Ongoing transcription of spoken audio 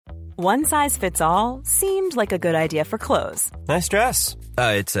One size fits all seemed like a good idea for clothes. Nice dress.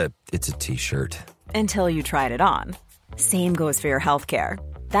 It's a t-shirt. Until you tried it on. Same goes for your healthcare.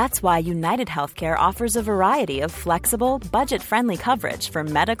 That's why United Healthcare offers a variety of flexible, budget-friendly coverage for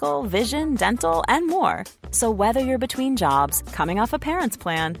medical, vision, dental, and more. So whether you're between jobs, coming off a parent's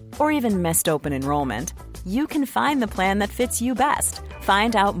plan, or even missed open enrollment, you can find the plan that fits you best.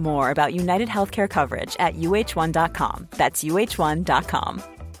 Find out more about United Healthcare coverage at uh1.com. That's uh1.com.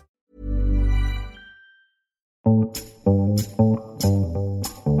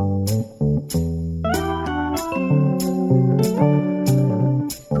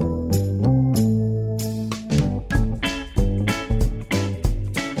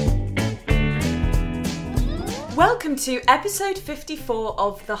 Welcome to episode 54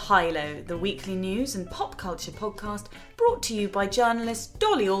 of The High-Low, the weekly news and pop culture podcast brought to you by journalists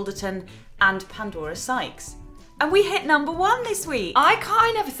Dolly Alderton and Pandora Sykes. And we hit number 1 this week.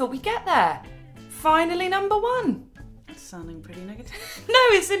 I never thought we'd get there. Finally number 1. That's sounding pretty negative.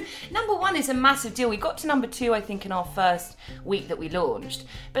 No, number 1 is a massive deal. We got to number 2, I think, in our first week that we launched.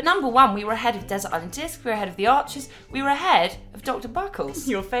 But number 1, we were ahead of Desert Island Disc, we were ahead of The Archers, we were ahead of Dr. Buckles.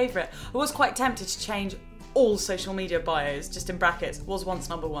 Your favourite. I was quite tempted to change all social media bios, just in brackets, was once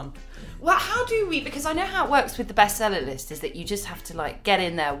number 1. Well, how do we, because I know how it works with the bestseller list, is that you just have to get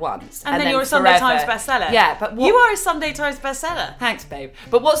in there once. And then you're a Sunday Times bestseller. Yeah, but you are a Sunday Times bestseller. Thanks, babe.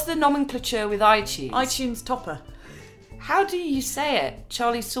 But what's the nomenclature with iTunes? iTunes topper. How do you say it?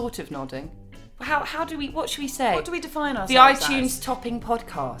 Charlie's sort of nodding. How do we, what should we say? What do we define ourselves The iTunes as? topping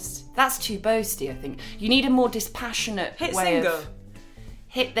podcast. That's too boasty, I think. You need a more dispassionate way of...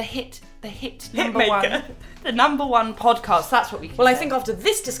 The hit number maker. 1. The number 1 podcast, that's what we can say. Well, I think after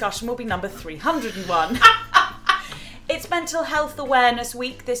this discussion we'll be number 301. It's Mental Health Awareness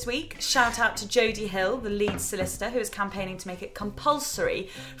Week this week. Shout out to Jodie Hill, the lead solicitor, who is campaigning to make it compulsory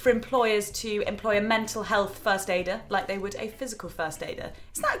for employers to employ a mental health first aider like they would a physical first aider.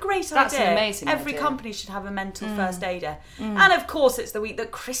 Isn't that a great idea? That's an amazing Every idea. company should have a mental first aider. And of course it's the week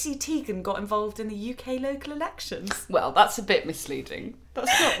that Chrissy Teigen got involved in the UK local elections. Well, that's a bit misleading.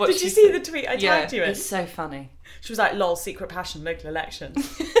 That's not what Did you see the tweet I tagged you in? It's so funny. She was like, lol, secret passion, local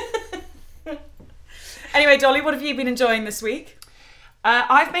elections. Anyway, Dolly, what have you been enjoying this week?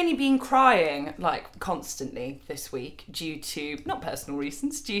 I've mainly been crying, constantly this week due to, not personal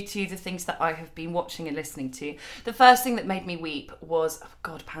reasons, due to the things that I have been watching and listening to. The first thing that made me weep was, oh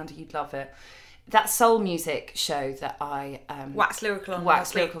God, Panda, you'd love it, that soul music show that I... Wax lyrical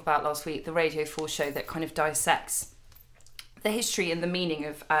about last week, the Radio 4 show that kind of dissects the history and the meaning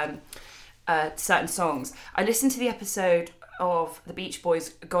of certain songs. I listened to the episode of the Beach Boys'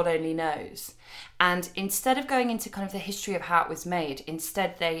 God Only Knows, and instead of going into kind of the history of how it was made,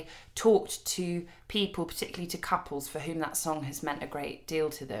 instead they talked to people, particularly to couples for whom that song has meant a great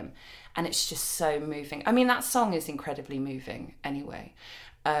deal to them, and it's just so moving. I mean, that song is incredibly moving anyway,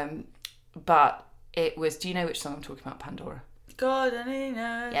 but it was, do you know which song I'm talking about, Pandora? God only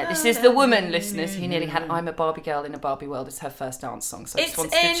knows. Yeah, this is the woman, listeners, who nearly had I'm a Barbie Girl in a Barbie World as her first dance song, so I just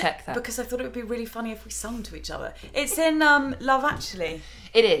wanted to check that. Because I thought it would be really funny if we sung to each other. It's in Love Actually.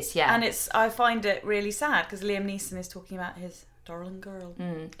 It is, yeah. And I find it really sad because Liam Neeson is talking about his darling girl.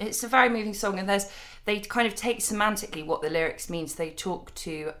 It's a very moving song, and they kind of take semantically what the lyrics means. They talk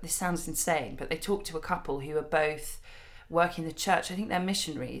to, this sounds insane, but they talk to a couple who are both working the church, I think they're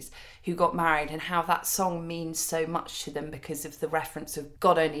missionaries, who got married, and how that song means so much to them because of the reference of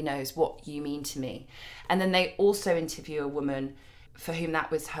God only knows what you mean to me. And then they also interview a woman for whom that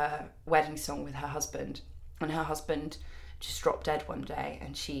was her wedding song with her husband, and her husband just dropped dead one day,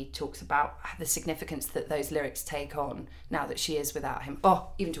 and she talks about the significance that those lyrics take on now that she is without him.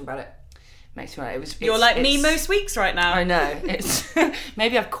 Oh, even talk about it makes me like You're like me most weeks right now. I know. It's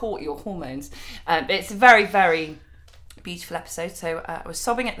maybe I've caught your hormones. But it's a very, very beautiful episode, so I was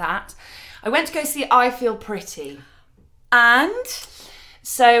sobbing at that. I went to go see I Feel Pretty, and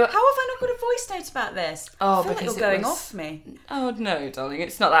so how have I not got a voice note about this? Oh, I feel because like you're going off me. Oh no, darling,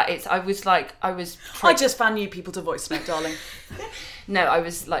 it's not that. I just found new people to voice note, darling. No, I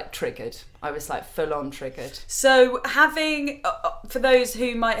was triggered. I was full on triggered. So having, for those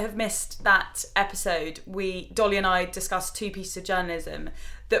who might have missed that episode, Dolly and I discussed 2 pieces of journalism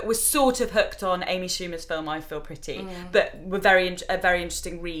that was sort of hooked on Amy Schumer's film I Feel Pretty, but were a very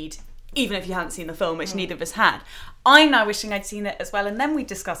interesting read even if you hadn't seen the film, which neither of us had. I'm now wishing I'd seen it as well, and then we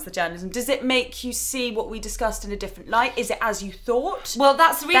discussed the journalism. Does it make you see what we discussed in a different light? Is it as you thought? Well,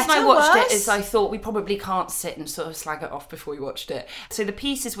 that's the reason Better, I watched worse? it, is I thought we probably can't sit and sort of slag it off before we watched it. So the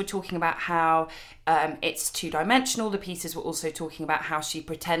pieces were talking about how it's two-dimensional. The pieces were also talking about how she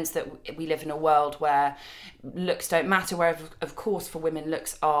pretends that we live in a world where looks don't matter, where, of course, for women,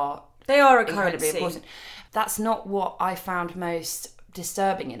 looks are... They are a incredibly currency. important. That's not what I found most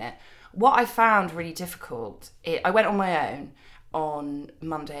disturbing in it. What I found really difficult, I went on my own on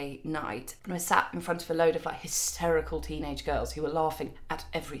Monday night and I sat in front of a load of like hysterical teenage girls who were laughing at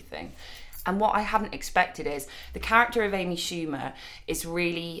everything. And what I hadn't expected is the character of Amy Schumer is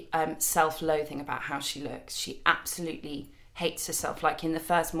really self-loathing about how she looks. She absolutely hates herself. Like in the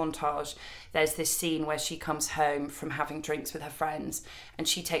first montage, there's this scene where she comes home from having drinks with her friends and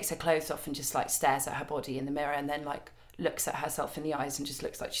she takes her clothes off and just like stares at her body in the mirror and then like looks at herself in the eyes and just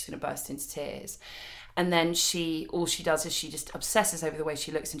looks like she's going to burst into tears. And then all she does is she just obsesses over the way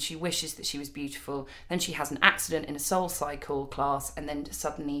she looks and she wishes that she was beautiful. Then she has an accident in a Soul Cycle class and then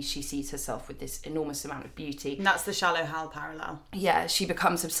suddenly she sees herself with this enormous amount of beauty. And that's the Shallow Hal parallel. Yeah, she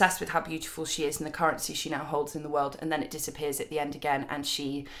becomes obsessed with how beautiful she is and the currency she now holds in the world, and then it disappears at the end again and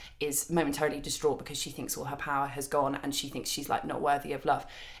she is momentarily distraught because she thinks all her power has gone and she thinks she's like not worthy of love.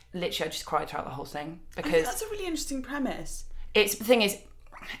 Literally, I just cried throughout the whole thing because that's a really interesting premise. The thing is,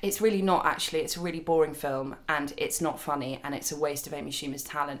 it's really not actually. It's a really boring film and it's not funny and it's a waste of Amy Schumer's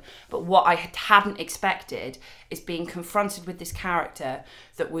talent. But what I hadn't expected is being confronted with this character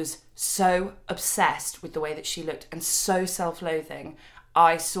that was so obsessed with the way that she looked and so self-loathing.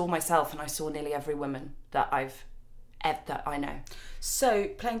 I saw myself and I saw nearly every woman that I know. So,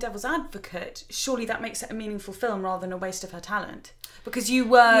 playing devil's advocate, surely that makes it a meaningful film rather than a waste of her talent. Because you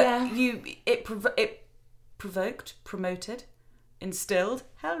were, it provoked, promoted, instilled,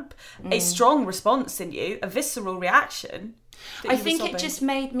 a strong response in you, a visceral reaction. I think it just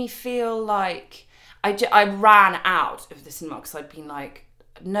made me feel like I ran out of the cinema because I'd been like,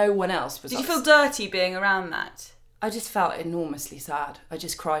 no one else was. Did you feel dirty being around that? I just felt enormously sad. I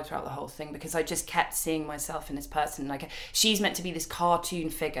just cried throughout the whole thing because I just kept seeing myself in this person. Like, she's meant to be this cartoon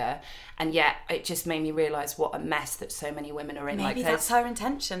figure, and yet it just made me realise what a mess that so many women are in. Maybe that's her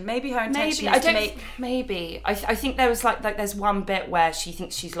intention. Maybe her intention is to make... Maybe. I think there was like there's one bit where she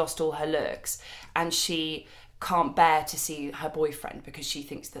thinks she's lost all her looks and she can't bear to see her boyfriend because she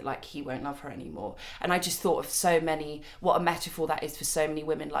thinks that like he won't love her anymore. And I just thought of so many, what a metaphor that is for so many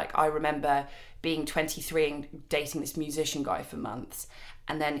women. Like, I remember being 23 and dating this musician guy for months,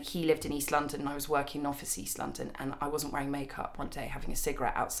 and then he lived in East London and I was working in office East London, and I wasn't wearing makeup one day having a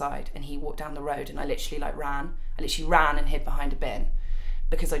cigarette outside, and he walked down the road and I literally ran and hid behind a bin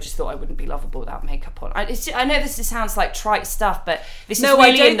because I just thought I wouldn't be lovable without makeup on. I know this sounds like trite stuff, but this is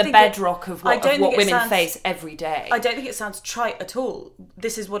really in the bedrock of what women face every day. I don't think it sounds trite at all.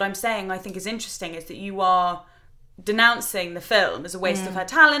 This is what I'm saying I think is interesting, is that you are denouncing the film as a waste of her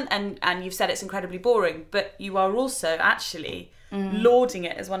talent, and you've said it's incredibly boring, but you are also actually lauding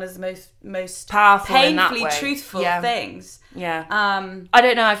it as one of the most powerful, painfully truthful things. Yeah. I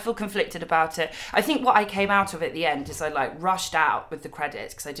don't know, I feel conflicted about it. I think what I came out of at the end is I like rushed out with the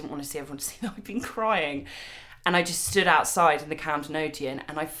credits because I didn't want to see everyone to see that I'd been crying. And I just stood outside in the Camden Odeon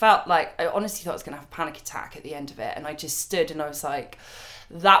and I felt like, I honestly thought I was going to have a panic attack at the end of it. And I just stood and I was like,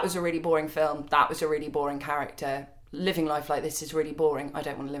 that was a really boring film. That was a really boring character. Living life like this is really boring. I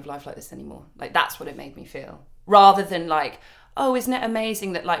don't want to live life like this anymore. Like, that's what it made me feel. Rather than like, oh, isn't it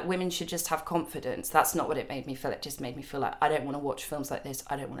amazing that like women should just have confidence? That's not what it made me feel. It just made me feel like I don't want to watch films like this.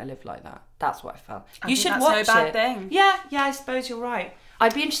 I don't want to live like that. That's what I felt. You should watch it. That's no bad thing. Yeah, I suppose you're right.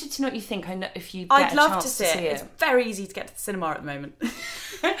 I'd be interested to know what you think. I know if you get I'd love a chance to see it. It's very easy to get to the cinema at the moment.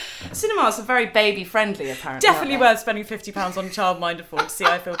 Cinemas are very baby friendly, apparently. Definitely worth spending £50 on Childminder for to see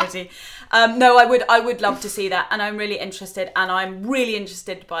I Feel Pretty. No, I would love to see that, and I'm really interested, and I'm really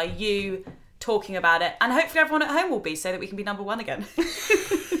interested by you talking about it, and hopefully everyone at home will be, so that we can be number one again.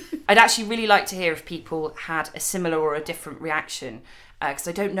 I'd actually really like to hear if people had a similar or a different reaction, because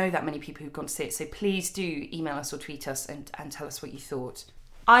I don't know that many people who've gone to see it, so please do email us or tweet us and tell us what you thought.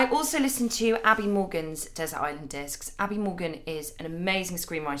 I also listened to Abby Morgan's Desert Island Discs. Abby Morgan is an amazing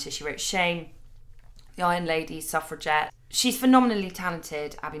screenwriter. She wrote Shame, The Iron Lady, Suffragette. She's phenomenally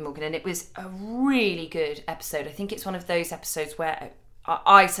talented, Abby Morgan, and it was a really good episode. I think it's one of those episodes where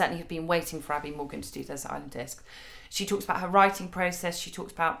I certainly have been waiting for Abby Morgan to do Desert Island Discs. She talks about her writing process. She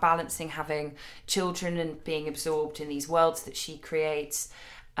talks about balancing having children and being absorbed in these worlds that she creates.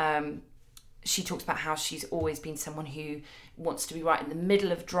 She talks about how she's always been someone who wants to be right in the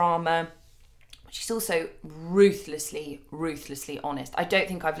middle of drama. She's also ruthlessly honest. I don't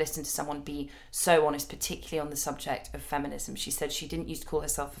think I've listened to someone be so honest, particularly on the subject of feminism. She said she didn't used to call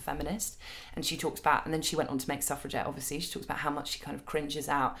herself a feminist, and she talks about, and then she went on to make Suffragette, obviously. She talks about how much she kind of cringes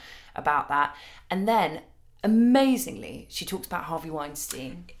out about that. And then, amazingly, she talks about Harvey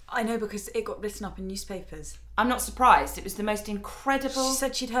Weinstein. I know, because it got written up in newspapers. I'm not surprised. It was the most incredible... She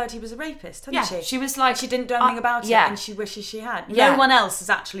said she'd heard he was a rapist, hadn't she? She was like... She didn't do anything about it, and she wishes she had. Yeah. No one else has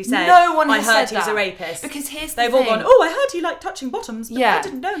actually said, no one has I heard said he was that. a rapist. Because here's the They've thing. all gone, oh, I heard he liked touching bottoms, but I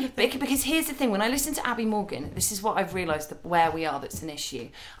didn't know anything. Because here's the thing. When I listen to Abby Morgan, this is what I've realised that where we are that's an issue.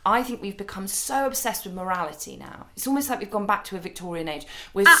 I think we've become so obsessed with morality now. It's almost like we've gone back to a Victorian age.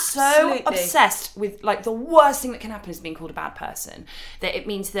 We're so obsessed with, like, the worst thing that can happen is being called a bad person. That it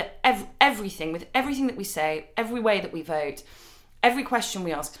means that everything that we say, every way that we vote, every question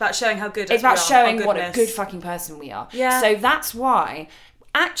we ask, it's about showing how good it's about showing what goodness. a good fucking person we are. Yeah. So that's why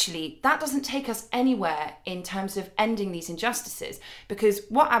actually that doesn't take us anywhere in terms of ending these injustices, because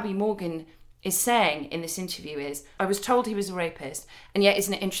what Abby Morgan is saying in this interview is, I was told he was a rapist, and yet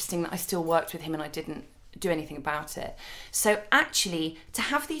isn't it interesting that I still worked with him and I didn't do anything about it. So actually to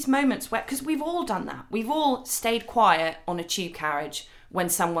have these moments where, because we've all done that, we've all stayed quiet on a tube carriage when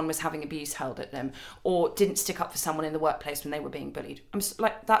someone was having abuse hurled at them, or didn't stick up for someone in the workplace when they were being bullied.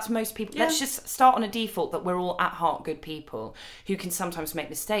 That's most people. Yeah. Let's just start on a default that we're all at heart good people who can sometimes make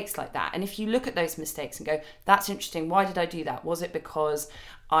mistakes like that. And if you look at those mistakes and go, that's interesting, why did I do that? Was it because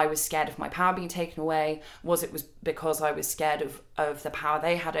I was scared of my power being taken away? Was it because I was scared of the power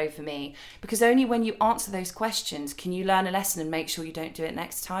they had over me? Because only when you answer those questions can you learn a lesson and make sure you don't do it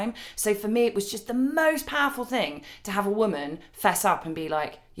next time. So for me, it was just the most powerful thing to have a woman fess up and be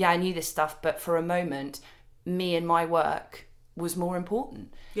like, yeah, I knew this stuff, but for a moment, me and my work was more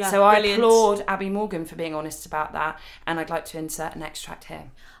important. Yeah, so brilliant. I applaud Abby Morgan for being honest about that, and I'd like to insert an extract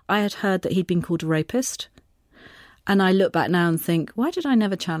here. I had heard that he'd been called a rapist. And I look back now and think, why did I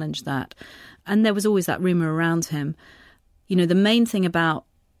never challenge that? And there was always that rumour around him. You know, the main thing about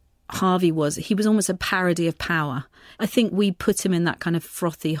Harvey was he was almost a parody of power. I think we put him in that kind of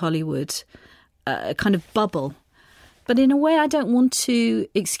frothy Hollywood kind of bubble. But in a way, I don't want to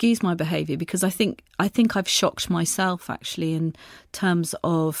excuse my behaviour, because I think I've shocked myself, actually, in terms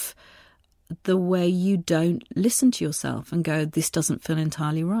of the way you don't listen to yourself and go, this doesn't feel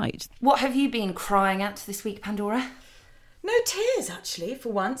entirely right. What have you been crying at this week, Pandora? No tears, actually,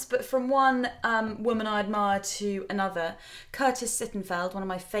 for once, but from one woman I admire to another. Curtis Sittenfeld, one of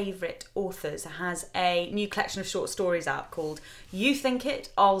my favourite authors, has a new collection of short stories out called You Think It,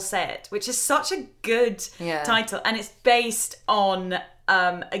 I'll Say It, which is such a good title. And it's based on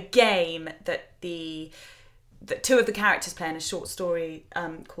a game that two of the characters play in a short story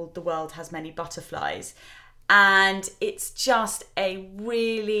called The World Has Many Butterflies. And it's just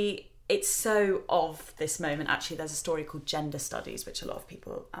it's so of this moment. Actually, there's a story called Gender Studies, which a lot of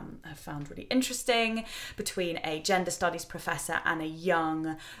people have found really interesting, between a gender studies professor and a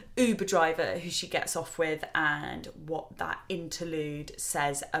young Uber driver who she gets off with, and what that interlude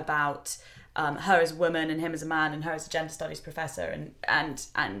says about her as a woman and him as a man, and her as a gender studies professor,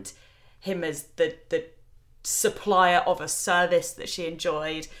 and him as the supplier of a service that she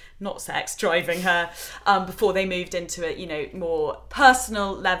enjoyed, not sex, driving her, before they moved into a more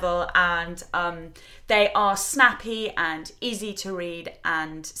personal level. And they are snappy and easy to read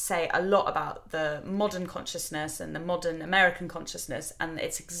and say a lot about the modern consciousness and the modern American consciousness, and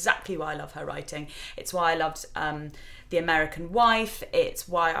it's exactly why I love her writing. It's why I loved The American Wife. It's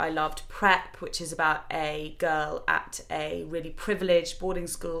why I loved Prep, which is about a girl at a really privileged boarding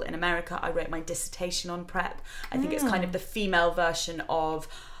school in America. I wrote my dissertation on Prep. I think it's kind of the female version of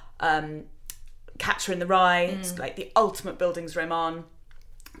Catcher in the Rye. It's like the ultimate Bildungsroman,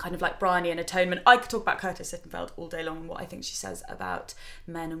 kind of like Bryony and Atonement. I could talk about Curtis Sittenfeld all day long and what I think she says about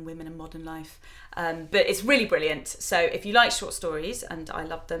men and women in modern life. But it's really brilliant. So if you like short stories, and I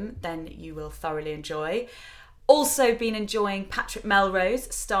love them, then you will thoroughly enjoy. Also been enjoying Patrick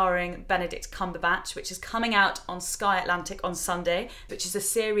Melrose, starring Benedict Cumberbatch, which is coming out on Sky Atlantic on Sunday, which is a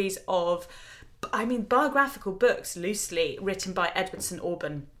series of, biographical books, loosely, written by Edwardson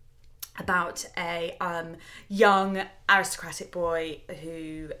Auburn, about a young aristocratic boy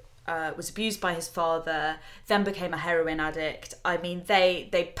who was abused by his father, then became a heroin addict.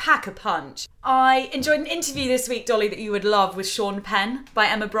 They pack a punch. I enjoyed an interview this week, Dolly, that you would love, with Sean Penn by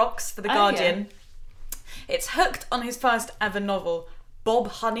Emma Brox for The Guardian. Yeah. It's hooked on his first ever novel, Bob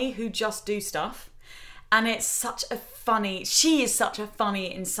Honey, Who Just Do Stuff. And she is such a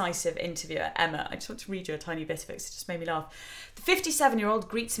funny, incisive interviewer, Emma. I just want to read you a tiny bit of it because it just made me laugh. The 57-year-old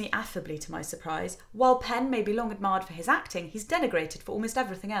greets me affably to my surprise. While Penn may be long admired for his acting, he's denigrated for almost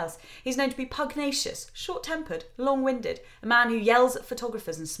everything else. He's known to be pugnacious, short-tempered, long-winded, a man who yells at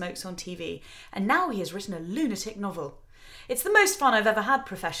photographers and smokes on TV. And now he has written a lunatic novel. It's the most fun I've ever had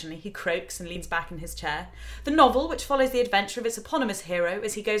professionally, he croaks and leans back in his chair. The novel, which follows the adventure of its eponymous hero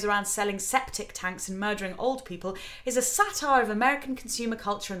as he goes around selling septic tanks and murdering old people, is a satire of American consumer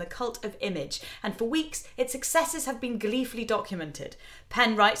culture and the cult of image, and for weeks its successes have been gleefully documented.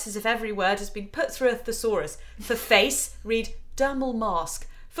 Penn writes as if every word has been put through a thesaurus. For face, read dermal mask.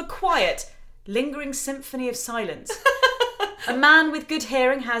 For quiet, lingering symphony of silence. A man with good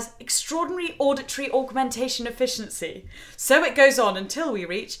hearing has extraordinary auditory augmentation efficiency. So it goes on until we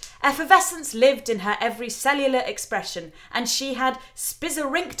reach effervescence lived in her every cellular expression, and she had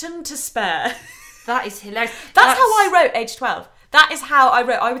spizzerincton to spare. That is hilarious. That's how I wrote age 12. That is how I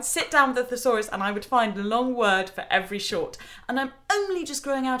wrote. I would sit down with a thesaurus and I would find a long word for every short. And I'm only just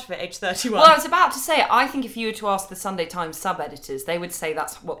growing out of it age 31. Well, I was about to say, I think if you were to ask the Sunday Times sub-editors, they would say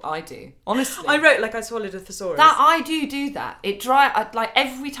that's what I do. Honestly. I wrote like I swallowed a thesaurus. That I do that. Like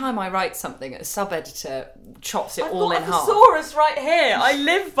every time I write something, a sub-editor chops it all in half. I've got a thesaurus right here. I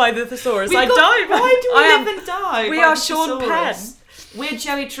live by the thesaurus. Why do we live and die? We by are the Sean Penn. We're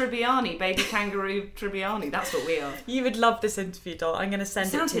Joey Tribbiani, baby kangaroo Tribbiani. That's what we are. You would love this interview, doll. I'm going to send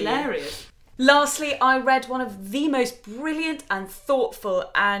it to you. Sounds hilarious. Lastly, I read one of the most brilliant and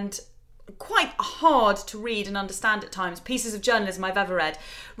thoughtful and quite hard to read and understand at times pieces of journalism I've ever read,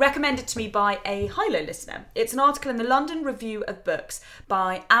 recommended to me by a high-low listener. It's an article in the London Review of Books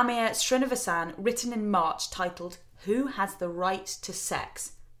by Amir Srinivasan, written in March, titled "Who Has the Right to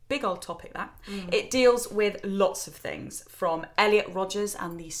Sex?" Big old topic, that. It deals with lots of things, from Elliot Rodgers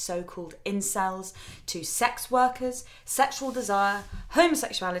and the so-called incels, to sex workers, sexual desire,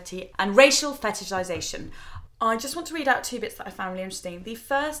 homosexuality, and racial fetishization. I just want to read out two bits that I found really interesting. The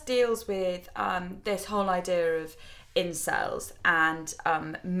first deals with this whole idea of incels and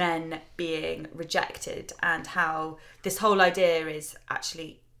men being rejected, and how this whole idea is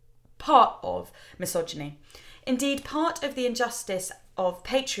actually part of misogyny. Indeed, part of the injustice of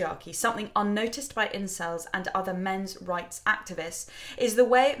patriarchy, something unnoticed by incels and other men's rights activists, is the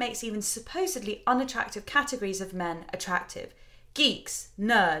way it makes even supposedly unattractive categories of men attractive. Geeks,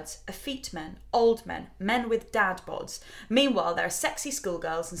 nerds, effete men, old men, men with dad bods. Meanwhile, there are sexy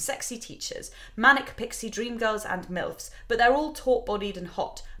schoolgirls and sexy teachers, manic pixie dream girls and MILFs, but they're all taut-bodied and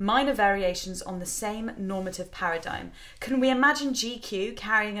hot, minor variations on the same normative paradigm. Can we imagine GQ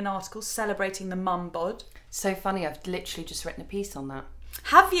carrying an article celebrating the mum bod? So funny, I've literally just written a piece on that.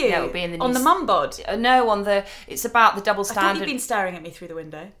 Have you? Yeah, it'll be in the on the mum bod? No, it's about the double standard. I thought you'd been staring at me through the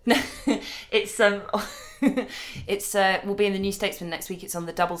window. It's will be in the New Statesman next week. It's on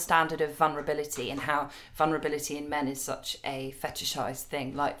the double standard of vulnerability and how vulnerability in men is such a fetishised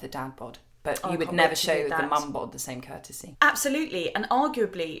thing, like the dad bod. But you would never show the mum bod the same courtesy. Absolutely, and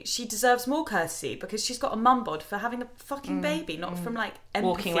arguably she deserves more courtesy because she's got a mum bod for having a fucking baby, not from like empathy.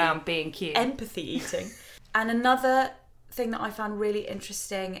 Walking around being cute. Empathy eating. And another thing that I found really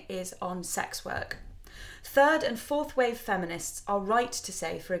interesting is on sex work. Third and fourth wave feminists are right to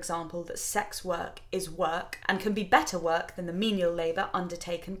say, for example, that sex work is work and can be better work than the menial labour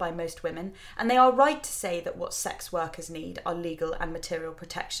undertaken by most women, and they are right to say that what sex workers need are legal and material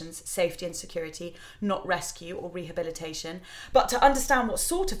protections, safety and security, not rescue or rehabilitation. But to understand what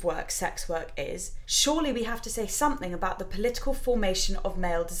sort of work sex work is, surely we have to say something about the political formation of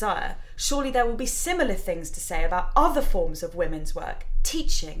male desire. Surely there will be similar things to say about other forms of women's work.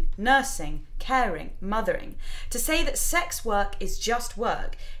 Teaching, nursing, caring, mothering. To say that sex work is just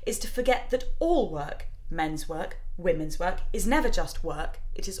work is to forget that all work, men's work, women's work, is never just work,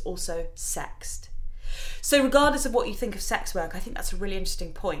 it is also sexed. So regardless of what you think of sex work, I think that's a really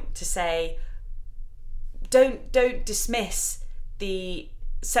interesting point to say, don't dismiss the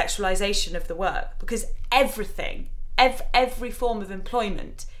sexualization of the work, because everything, every form of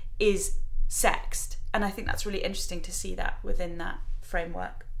employment is sexed. And I think that's really interesting to see that within that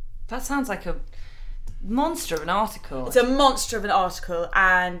framework. That sounds like a monster of an article. It's a monster of an article,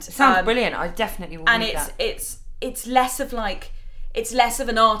 and it sounds brilliant. I definitely will read that. And it's less of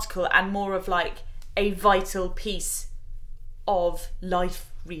an article and more of like a vital piece of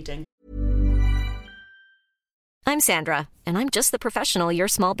life reading. I'm Sandra, and I'm just the professional your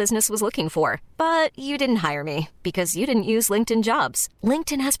small business was looking for. But you didn't hire me because you didn't use LinkedIn Jobs.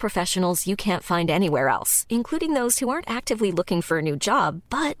 LinkedIn has professionals you can't find anywhere else, including those who aren't actively looking for a new job,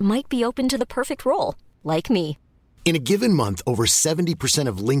 but might be open to the perfect role, like me. In a given month, over 70%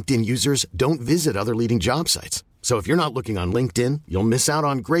 of LinkedIn users don't visit other leading job sites. So if you're not looking on LinkedIn, you'll miss out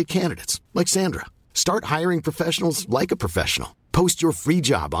on great candidates like Sandra. Start hiring professionals like a professional. Post your free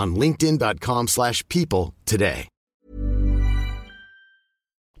job on linkedin.com/people today.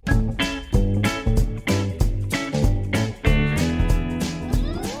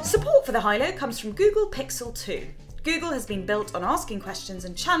 Support for the high-low comes from Google Pixel 2. Google has been built on asking questions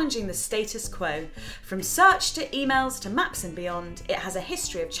and challenging the status quo. From search to emails to maps and beyond, it has a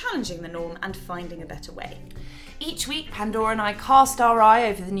history of challenging the norm and finding a better way. Each week, Pandora and I cast our eye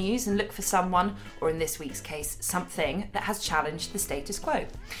over the news and look for someone, or in this week's case, something that has challenged the status quo.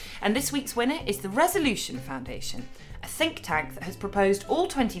 And this week's winner is the Resolution Foundation, a think tank that has proposed all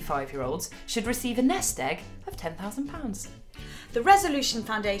 25-year-olds should receive a nest egg of £10,000. The Resolution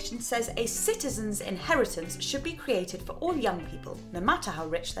Foundation says a citizen's inheritance should be created for all young people, no matter how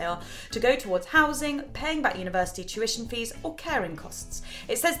rich they are, to go towards housing, paying back university tuition fees or caring costs.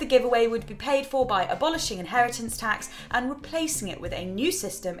 It says the giveaway would be paid for by abolishing inheritance tax and replacing it with a new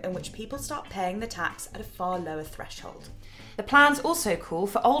system in which people start paying the tax at a far lower threshold. The plans also call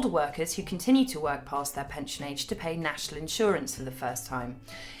for older workers who continue to work past their pension age to pay national insurance for the first time.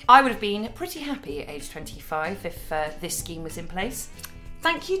 I would have been pretty happy at age 25 if this scheme was in place.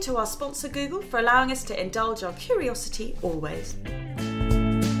 Thank you to our sponsor Google for allowing us to indulge our curiosity always.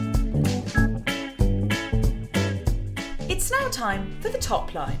 It's now time for the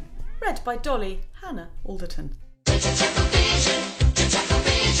top line, read by Dolly Hannah Alderton.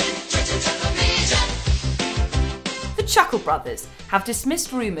 The Chuckle Brothers have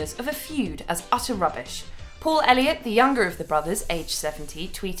dismissed rumours of a feud as utter rubbish. Paul Elliott, the younger of the brothers, aged 70,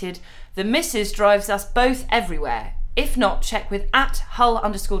 tweeted, "The missus drives us both everywhere. If not, check with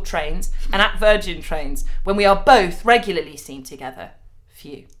 @Hull_trains and @Virgin Trains when we are both regularly seen together."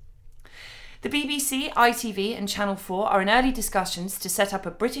 Phew. The BBC, ITV and Channel 4 are in early discussions to set up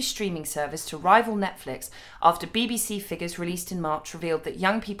a British streaming service to rival Netflix after BBC figures released in March revealed that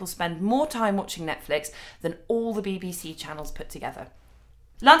young people spend more time watching Netflix than all the BBC channels put together.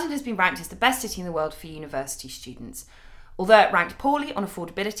 London has been ranked as the best city in the world for university students. Although it ranked poorly on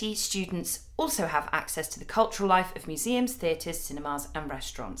affordability, students also have access to the cultural life of museums, theatres, cinemas and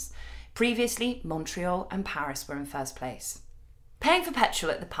restaurants. Previously, Montreal and Paris were in first place. Paying for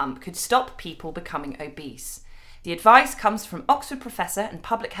petrol at the pump could stop people becoming obese. The advice comes from Oxford professor and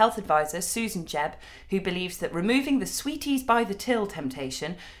public health advisor Susan Jebb, who believes that removing the sweeties by the till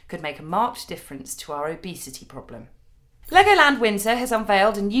temptation could make a marked difference to our obesity problem. Legoland Windsor has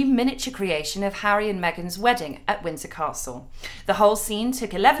unveiled a new miniature creation of Harry and Meghan's wedding at Windsor Castle. The whole scene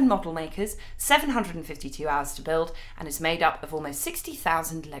took 11 model makers, 752 hours to build, and is made up of almost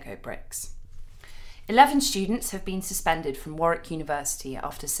 60,000 Lego bricks. 11 students have been suspended from Warwick University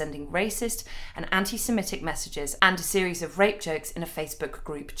after sending racist and anti-Semitic messages and a series of rape jokes in a Facebook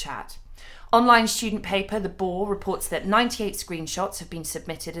group chat. Online student paper The Boar reports that 98 screenshots have been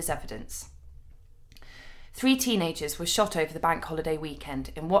submitted as evidence. 3 teenagers were shot over the bank holiday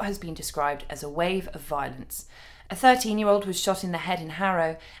weekend in what has been described as a wave of violence. A 13-year-old was shot in the head in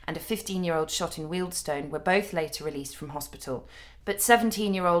Harrow and a 15-year-old shot in Wealdstone were both later released from hospital. But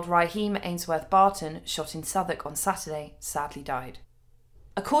 17-year-old Raheem Ainsworth Barton, shot in Southwark on Saturday, sadly died.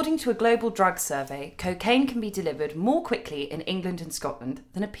 According to a global drug survey, cocaine can be delivered more quickly in England and Scotland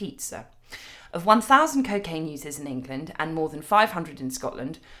than a pizza. Of 1,000 cocaine users in England and more than 500 in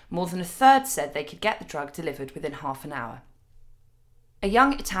Scotland, more than a third said they could get the drug delivered within half an hour. A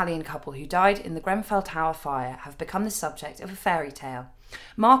young Italian couple who died in the Grenfell Tower fire have become the subject of a fairy tale.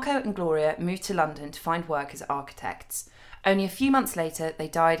 Marco and Gloria moved to London to find work as architects. Only a few months later, they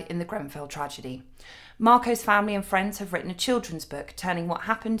died in the Grenfell tragedy. Marco's family and friends have written a children's book turning what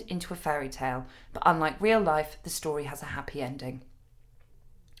happened into a fairy tale, but unlike real life, the story has a happy ending.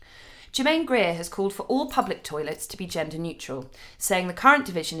 Germaine Greer has called for all public toilets to be gender neutral, saying the current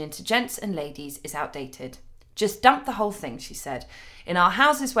division into gents and ladies is outdated. "Just dump the whole thing," she said. "In our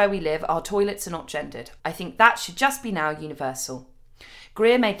houses where we live, our toilets are not gendered. I think that should just be now universal."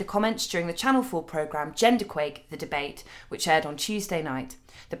 Greer made the comments during the Channel 4 programme Genderquake, The Debate, which aired on Tuesday night.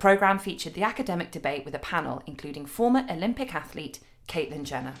 The programme featured the academic debate with a panel including former Olympic athlete Caitlyn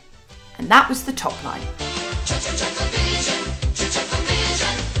Jenner. And that was the top line.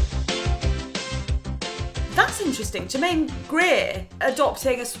 That's interesting. Germaine Greer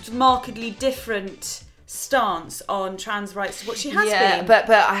adopting a sort of markedly different stance on trans rights to what she has been. But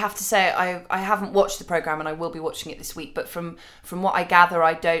I have to say I haven't watched the programme and I will be watching it this week, but from what I gather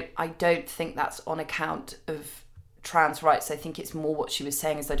I don't think that's on account of trans rights. I think it's more what she was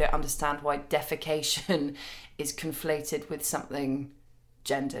saying is I don't understand why defecation is conflated with something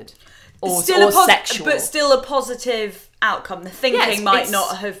gendered. or sexual. But still a positive outcome. The thinking might it's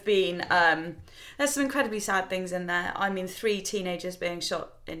not have been... there's some incredibly sad things in there. I mean, 3 teenagers being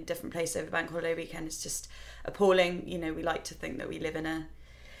shot in different places over Bank Holiday weekend is just appalling. You know, we like to think that we live in a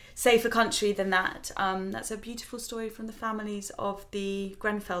safer country than that. That's a beautiful story from the families of the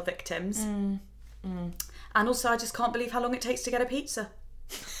Grenfell victims. And also, I just can't believe how long it takes to get a pizza.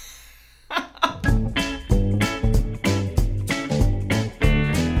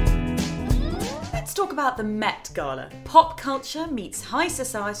 Let's talk about the Met Gala. Pop culture meets high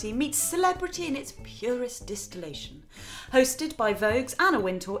society meets celebrity in its purest distillation. Hosted by Vogue's Anna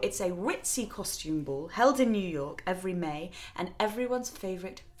Wintour, it's a ritzy costume ball held in New York every May and everyone's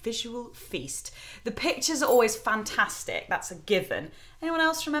favourite visual feast. The pictures are always fantastic, that's a given. Anyone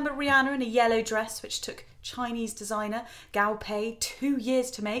else remember Rihanna in a yellow dress which took Chinese designer Gao Pei 2 years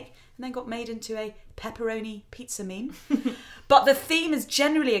to make and then got made into a pepperoni pizza meme? But the theme is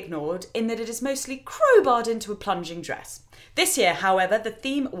generally ignored in that it is mostly crowbarred into a plunging dress. This year, however, the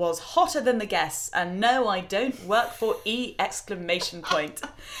theme was hotter than the guests, and no, I don't work for E!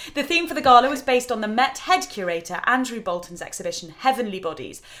 The theme for the gala was based on the Met head curator Andrew Bolton's exhibition Heavenly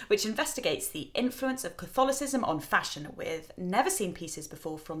Bodies, which investigates the influence of Catholicism on fashion with never-seen pieces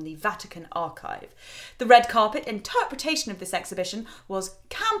before from the Vatican archive. The red carpet interpretation of this exhibition was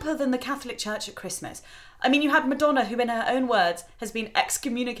camper than the Catholic Church at Christmas. I mean, you had Madonna, who in her own words has been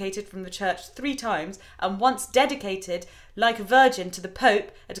excommunicated from the church 3 times and once dedicated like a virgin to the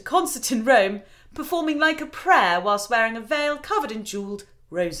Pope at a concert in Rome, performing like a prayer whilst wearing a veil covered in jewelled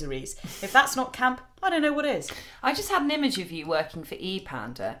rosaries. If that's not camp, I don't know what is. I just had an image of you working for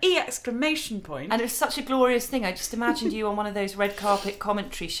E-Panda. E! And it was such a glorious thing. I just imagined you on one of those red carpet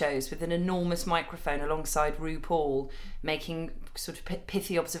commentary shows with an enormous microphone alongside RuPaul, making sort of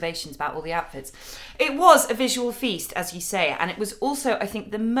pithy observations about all the outfits. It was a visual feast, as you say, and it was also, I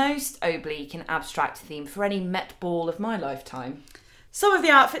think, the most oblique and abstract theme for any Met Ball of my lifetime. Some of the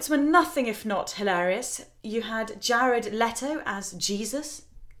outfits were nothing if not hilarious. You had Jared Leto as Jesus.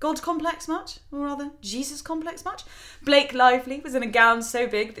 God complex much? Or rather, Jesus complex much? Blake Lively was in a gown so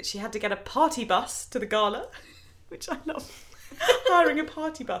big that she had to get a party bus to the gala, which I love. Hiring a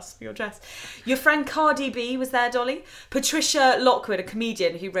party bus for your dress. Your friend Cardi B was there, Dolly. Patricia Lockwood, a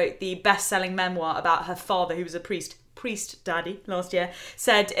comedian who wrote the best-selling memoir about her father who was a priest daddy last year,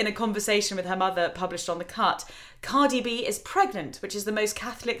 said in a conversation with her mother published on The Cut, Cardi B is pregnant, which is the most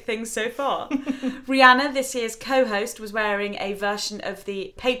Catholic thing so far. Rihanna, this year's co-host, was wearing a version of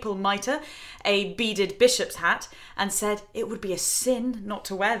the papal mitre, a beaded bishop's hat, and said it would be a sin not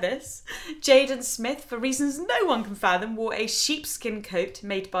to wear this. Jaden Smith, for reasons no one can fathom, wore a sheepskin coat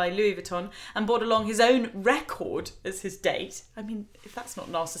made by Louis Vuitton and brought along his own record as his date. I mean, if that's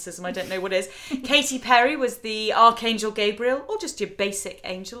not narcissism, I don't know what is. Katy Perry was the Archangel Gabriel, or just your basic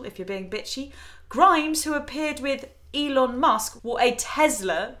angel if you're being bitchy. Grimes, who appeared with Elon Musk, wore a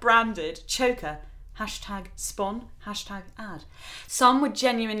Tesla-branded choker. #spawn, #ad. Some were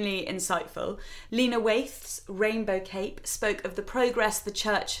genuinely insightful. Lena Waith's rainbow cape spoke of the progress the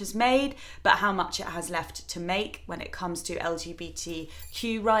church has made, but how much it has left to make when it comes to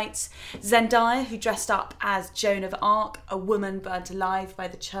LGBTQ rights. Zendaya, who dressed up as Joan of Arc, a woman burnt alive by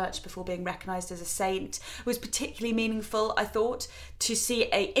the church before being recognised as a saint, was particularly meaningful, I thought, to see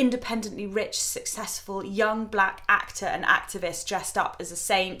a independently rich, successful, young black actor and activist dressed up as a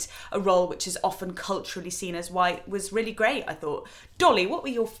saint, a role which is often culturally seen as white, was really great, I thought. Dolly, what were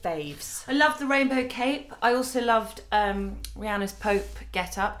your faves? I loved the rainbow cape. I also loved Rihanna's Pope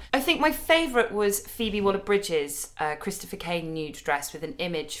get-up. I think my favourite was Phoebe Waller-Bridge's Christopher Kane nude dress with an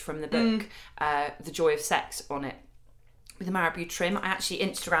image from the book The Joy of Sex on it, with a marabou trim. I actually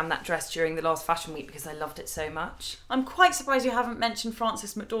Instagrammed that dress during the last fashion week because I loved it so much. I'm quite surprised you haven't mentioned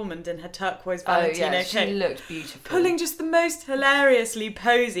Frances McDormand in her turquoise Valentino cape. She looked beautiful. Pulling just the most hilariously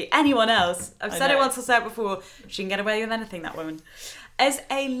posy. Anyone else? I've said it once, I'll say it before. She can get away with anything, that woman. As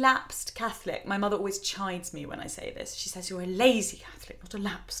a lapsed Catholic, my mother always chides me when I say this. She says, you're a lazy Catholic, not a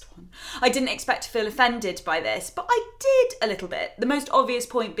lapsed one. I didn't expect to feel offended by this, but I did a little bit. The most obvious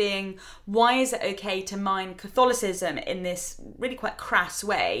point being, why is it okay to mine Catholicism in this really quite crass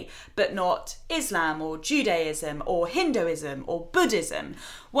way, but not Islam or Judaism or Hinduism or Buddhism?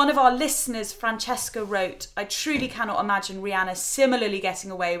 One of our listeners, Francesca, wrote, I truly cannot imagine Rihanna similarly getting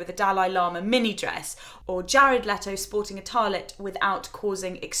away with a Dalai Lama mini dress or Jared Leto sporting a tarlet without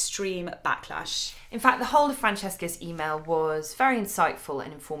causing extreme backlash. In fact, the whole of Francesca's email was very insightful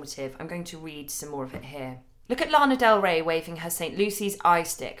and informative. I'm going to read some more of it here. Look at Lana Del Rey waving her St. Lucy's eye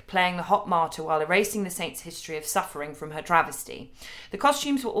stick, playing the hot martyr while erasing the saint's history of suffering from her travesty. The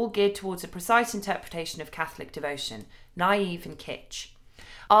costumes were all geared towards a precise interpretation of Catholic devotion, naive and kitsch.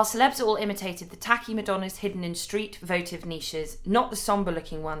 Our celebs all imitated the tacky Madonnas hidden in street votive niches, not the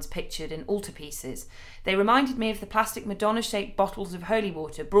sombre-looking ones pictured in altarpieces. They reminded me of the plastic Madonna-shaped bottles of holy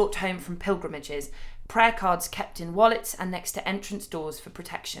water brought home from pilgrimages, prayer cards kept in wallets and next to entrance doors for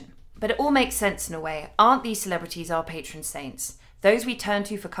protection. But it all makes sense in a way. Aren't these celebrities our patron saints? Those we turn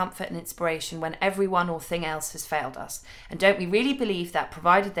to for comfort and inspiration when everyone or thing else has failed us. And don't we really believe that,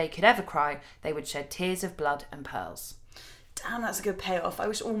 provided they could ever cry, they would shed tears of blood and pearls? Damn, that's a good payoff. I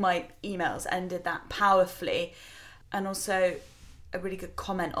wish all my emails ended that powerfully. And also a really good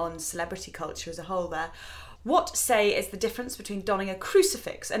comment on celebrity culture as a whole there. What, say, is the difference between donning a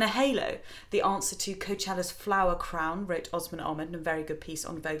crucifix and a halo? The answer to Coachella's flower crown, wrote Osman Ahmed in a very good piece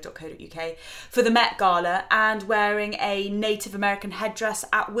on vogue.co.uk, for the Met Gala, and wearing a Native American headdress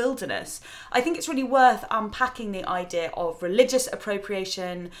at Wilderness. I think it's really worth unpacking the idea of religious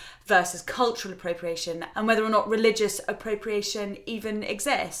appropriation versus cultural appropriation, and whether or not religious appropriation even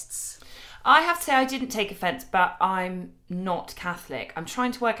exists. I have to say I didn't take offence, but I'm not Catholic. I'm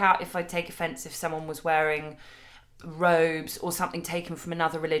trying to work out if I'd take offence if someone was wearing robes or something taken from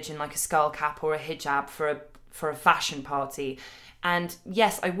another religion, like a skull cap or a hijab for a fashion party. And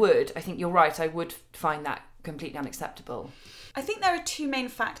yes, I would. I think you're right. I would find that completely unacceptable. I think there are two main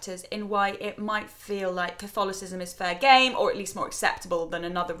factors in why it might feel like Catholicism is fair game, or at least more acceptable than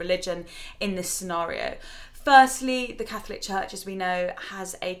another religion in this scenario. Firstly, the Catholic Church, as we know,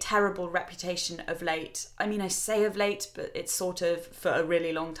 has a terrible reputation of late. I mean, I say of late, but it's sort of for a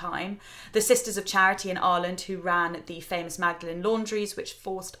really long time. The Sisters of Charity in Ireland, who ran the famous Magdalene laundries, which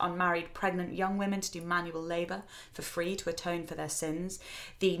forced unmarried pregnant young women to do manual labour for free to atone for their sins.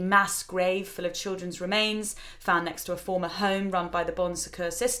 The mass grave full of children's remains found next to a former home run by the Bon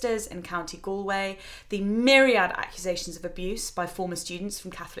Secours Sisters in County Galway. The myriad accusations of abuse by former students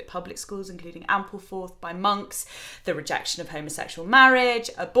from Catholic public schools, including Ampleforth, by monks, the rejection of homosexual marriage,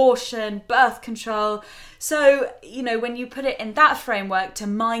 abortion, birth control. So, you know, when you put it in that framework, to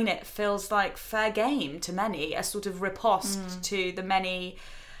mine it feels like fair game to many, a sort of riposte to the many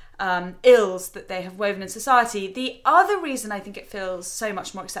ills that they have woven in society. The other reason I think it feels so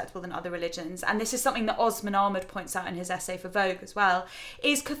much more acceptable than other religions, and this is something that Osman Ahmed points out in his essay for Vogue as well,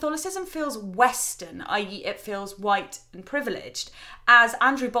 is Catholicism feels Western, i.e. it feels white and privileged. As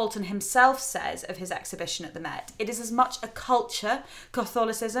Andrew Bolton himself says of his exhibition at the Met, it is as much a culture,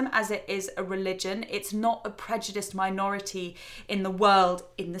 Catholicism, as it is a religion. It's not a prejudiced minority in the world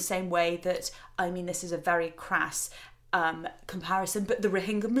in the same way that, I mean, this is a very crass comparison, but the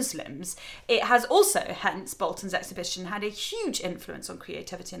Rohingya Muslims. It has also, hence Bolton's exhibition, had a huge influence on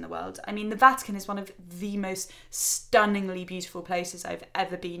creativity in the world. I mean, the Vatican is one of the most stunningly beautiful places I've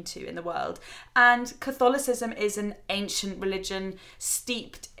ever been to in the world. And Catholicism is an ancient religion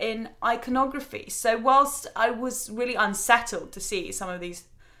steeped in iconography. So whilst I was really unsettled to see some of these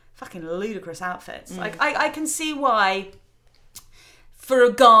fucking ludicrous outfits, like I can see why, for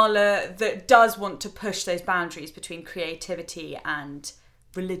a gala that does want to push those boundaries between creativity and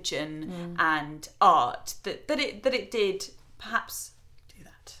religion and art, that it did perhaps do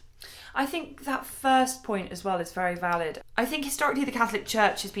that. I think that first point as well is very valid. I think historically the Catholic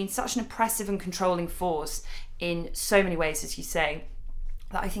Church has been such an oppressive and controlling force in so many ways, as you say,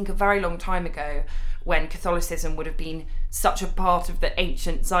 that I think a very long time ago, when Catholicism would have been such a part of the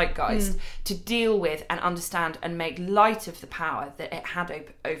ancient zeitgeist, to deal with and understand and make light of the power that it had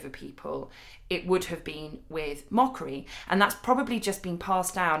over people, it would have been with mockery. And that's probably just been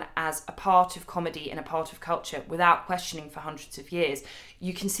passed down as a part of comedy and a part of culture without questioning for hundreds of years.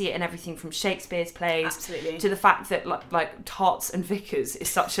 You can see it in everything from Shakespeare's plays Absolutely. to the fact that like tarts and vicars is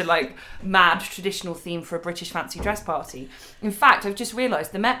such a mad traditional theme for a British fancy dress party. In fact, I've just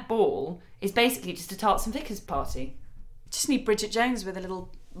realised the Met Ball is basically just a tarts and vicars party. Just need Bridget Jones with a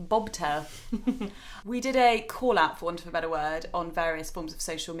little bobtail. We did a call out, for want of a better word, on various forms of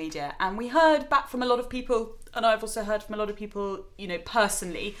social media, and we heard back from a lot of people, and I've also heard from a lot of people, you know,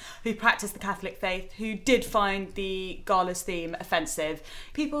 personally, who practice the Catholic faith, who did find the gala's theme offensive.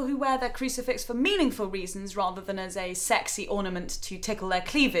 People who wear their crucifix for meaningful reasons rather than as a sexy ornament to tickle their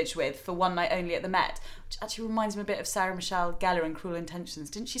cleavage with for one night only at the Met, which actually reminds me a bit of Sarah Michelle Gellar in Cruel Intentions.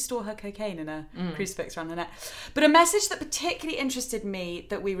 Didn't she store her cocaine in a crucifix around her neck? But a message that particularly interested me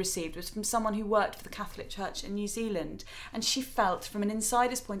that we received was from someone who worked for the Catholic Church in New Zealand, and she felt, from an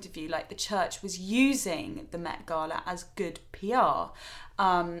insider's point of view, like the church was using the Met Gala as good PR.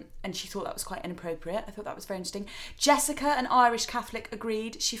 And she thought that was quite inappropriate. I thought that was very interesting. Jessica, an Irish Catholic,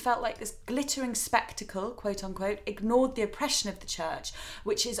 agreed. She felt like this glittering spectacle, quote unquote, ignored the oppression of the church,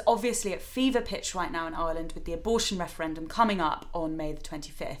 which is obviously at fever pitch right now in Ireland with the abortion referendum coming up on May the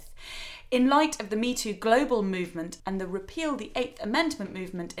 25th. In light of the Me Too global movement and the Repeal the Eighth Amendment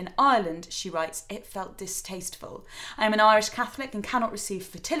movement in Ireland, she writes, it felt distasteful. I am an Irish Catholic and cannot receive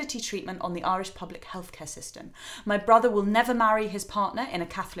fertility treatment on the Irish public healthcare system. My brother will never marry his partner in a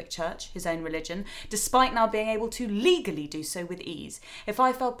Catholic church, his own religion, despite now being able to legally do so with ease. If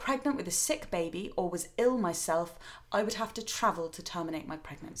I fell pregnant with a sick baby or was ill myself, I would have to travel to terminate my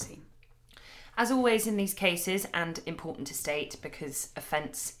pregnancy. As always in these cases, and important to state because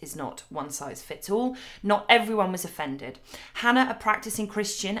offence is not one size fits all, not everyone was offended. Hannah, a practising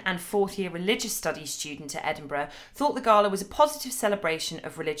Christian and fourth-year religious studies student at Edinburgh, thought the gala was a positive celebration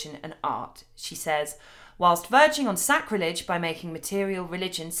of religion and art. She says, whilst verging on sacrilege by making material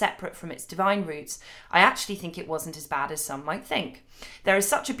religion separate from its divine roots, I actually think it wasn't as bad as some might think. There is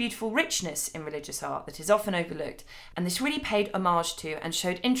such a beautiful richness in religious art that is often overlooked, and this really paid homage to and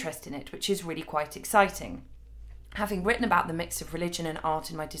showed interest in it, which is really quite exciting. Having written about the mix of religion and art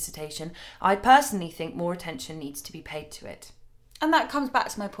in my dissertation, I personally think more attention needs to be paid to it. And that comes back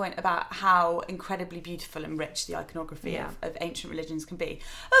to my point about how incredibly beautiful and rich the iconography of ancient religions can be.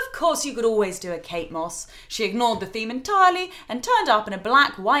 Of course, you could always do a Kate Moss. She ignored the theme entirely and turned up in a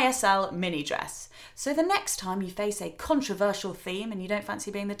black YSL mini dress. So the next time you face a controversial theme and you don't fancy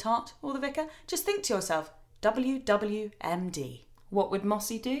being the tart or the vicar, just think to yourself, WWMD. What would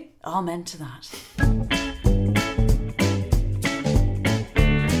Mossy do? Amen to that.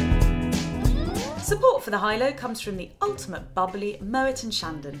 Support for the high-low comes from the ultimate bubbly Moet and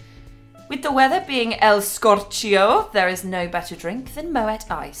Shandon. With the weather being El Scorchio, there is no better drink than Moet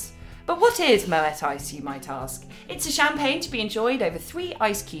Ice. But what is Moet Ice, you might ask? It's a champagne to be enjoyed over 3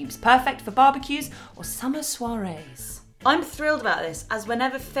 ice cubes, perfect for barbecues or summer soirees. I'm thrilled about this, as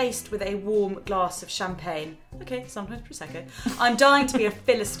whenever faced with a warm glass of champagne, okay, sometimes Prosecco, I'm dying to be a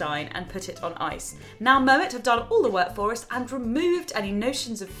Philistine and put it on ice. Now Moet have done all the work for us and removed any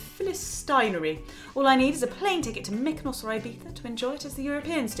notions of Philistinery. All I need is a plane ticket to Mykonos or Ibiza to enjoy it as the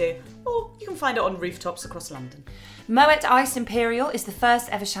Europeans do, or you can find it on rooftops across London. Moet Ice Imperial is the first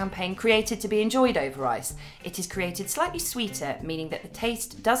ever champagne created to be enjoyed over ice. It is created slightly sweeter, meaning that the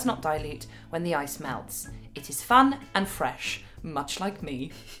taste does not dilute when the ice melts. It is fun and fresh, much like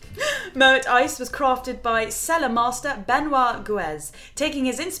me. Moet Ice was crafted by cellar master Benoit Gouez. Taking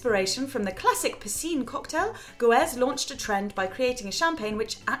his inspiration from the classic piscine cocktail, Gouez launched a trend by creating a champagne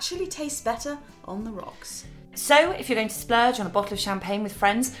which actually tastes better on the rocks. So, if you're going to splurge on a bottle of champagne with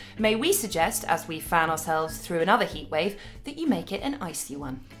friends, may we suggest, as we fan ourselves through another heatwave, that you make it an icy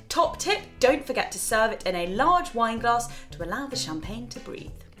one. Top tip, don't forget to serve it in a large wine glass to allow the champagne to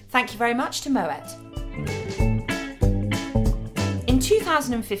breathe. Thank you very much to Moet. In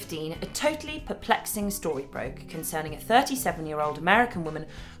 2015, a totally perplexing story broke concerning a 37-year-old American woman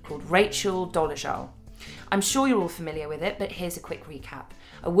called Rachel Dolezal. I'm sure you're all familiar with it, but here's a quick recap.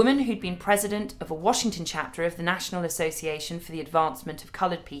 A woman who'd been president of a Washington chapter of the National Association for the Advancement of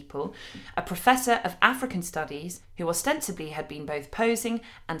Coloured People, a professor of African Studies who ostensibly had been both posing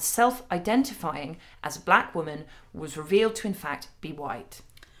and self-identifying as a black woman, was revealed to in fact be white.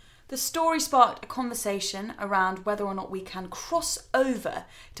 The story sparked a conversation around whether or not we can cross over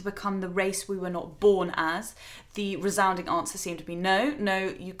to become the race we were not born as. The resounding answer seemed to be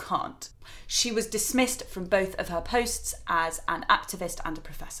no, you can't. She was dismissed from both of her posts as an activist and a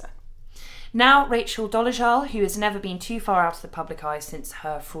professor. Now, Rachel Dolezal, who has never been too far out of the public eye since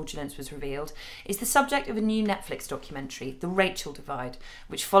her fraudulence was revealed, is the subject of a new Netflix documentary, The Rachel Divide,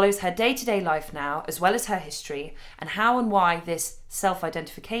 which follows her day-to-day life now, as well as her history, and how and why this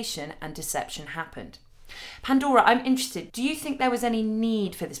self-identification and deception happened. Pandora, I'm interested, do you think there was any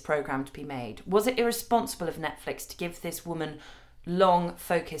need for this programme to be made? Was it irresponsible of Netflix to give this woman long,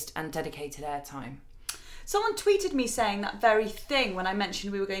 focused and dedicated airtime? Someone tweeted me saying that very thing when I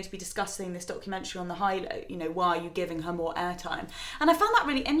mentioned we were going to be discussing this documentary on the high-low, why are you giving her more airtime? And I found that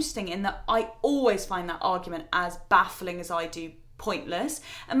really interesting in that I always find that argument, as baffling as I do, pointless.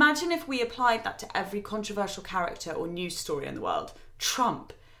 Imagine if we applied that to every controversial character or news story in the world.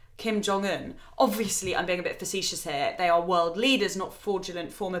 Trump, Kim Jong-un. Obviously, I'm being a bit facetious here. They are world leaders, not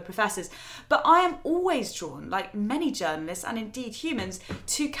fraudulent former professors. But I am always drawn, like many journalists and indeed humans,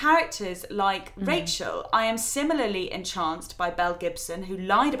 to characters like Rachel. I am similarly entranced by Belle Gibson, who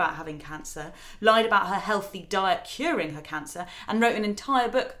lied about having cancer, lied about her healthy diet curing her cancer, and wrote an entire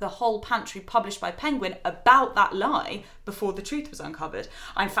book, The Whole Pantry, published by Penguin, about that lie before the truth was uncovered.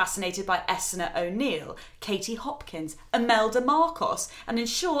 I'm fascinated by Essena O'Neill, Katie Hopkins, Imelda Marcos, and in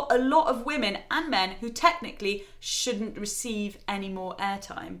short, a lot of women and men who technically shouldn't receive any more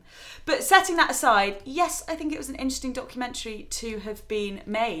airtime. But setting that aside, yes, I think it was an interesting documentary to have been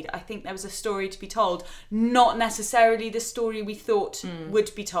made. I think there was a story to be told, not necessarily the story we thought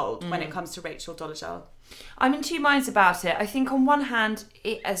would be told when it comes to Rachel Dolezal. I'm in two minds about it. I think on one hand,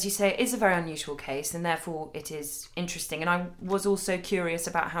 it, as you say, it is a very unusual case and therefore it is interesting. And I was also curious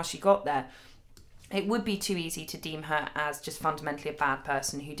about how she got there. It would be too easy to deem her as just fundamentally a bad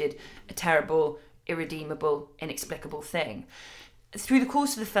person who did a terrible, irredeemable, inexplicable thing. Through the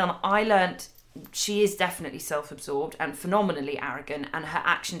course of the film, I learnt she is definitely self-absorbed and phenomenally arrogant, and her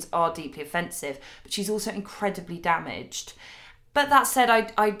actions are deeply offensive, but she's also incredibly damaged. But that said,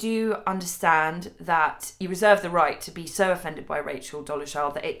 I do understand that you reserve the right to be so offended by Rachel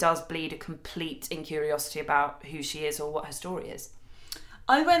Dolezal that it does bleed a complete incuriosity about who she is or what her story is.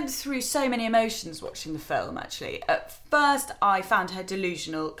 I went through so many emotions watching the film, actually. At first, I found her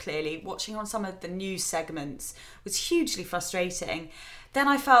delusional, clearly. Watching on some of the news segments was hugely frustrating. Then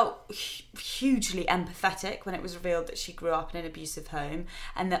I felt hugely empathetic when it was revealed that she grew up in an abusive home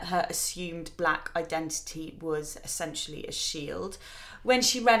and that her assumed black identity was essentially a shield. When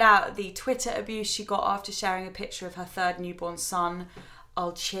she read out the Twitter abuse she got after sharing a picture of her third newborn son,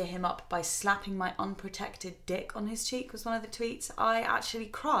 "I'll cheer him up by slapping my unprotected dick on his cheek" was one of the tweets. I actually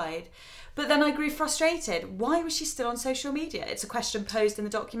cried. But then I grew frustrated. Why was she still on social media? It's a question posed in the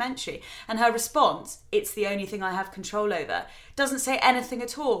documentary. And her response, "It's the only thing I have control over," doesn't say anything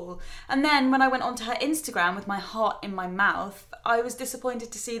at all. And then when I went onto her Instagram with my heart in my mouth, I was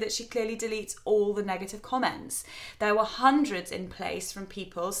disappointed to see that she clearly deletes all the negative comments. There were hundreds in place from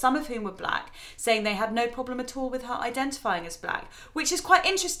people, some of whom were black, saying they had no problem at all with her identifying as black, which is quite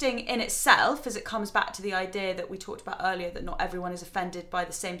interesting in itself, as it comes back to the idea that we talked about earlier, that not everyone is offended by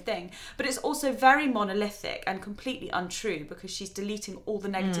the same thing. But it's also very monolithic and completely untrue because she's deleting all the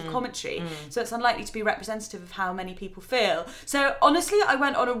negative commentary. So it's unlikely to be representative of how many people feel. So honestly, I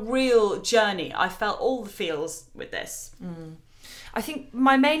went on a real journey. I felt all the feels with this. I think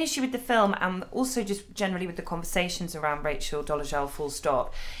my main issue with the film, and also just generally with the conversations around Rachel Dolezal full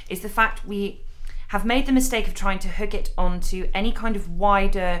stop, is the fact we have made the mistake of trying to hook it onto any kind of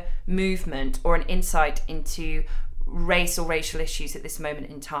wider movement or an insight into race or racial issues at this moment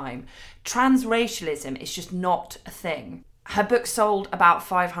in time. Transracialism is just not a thing. Her book sold about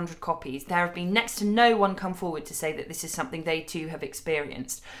 500 copies. There have been next to no one come forward to say that this is something they too have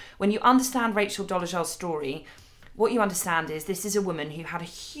experienced. When you understand Rachel Dolezal's story, what you understand is this is a woman who had a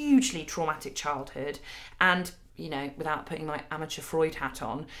hugely traumatic childhood and, you know, without putting my amateur Freud hat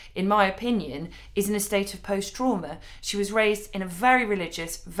on, in my opinion, is in a state of post-trauma. She was raised in a very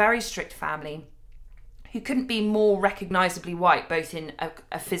religious, very strict family who couldn't be more recognisably white, both in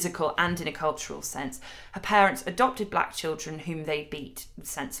a physical and in a cultural sense. Her parents adopted black children whom they beat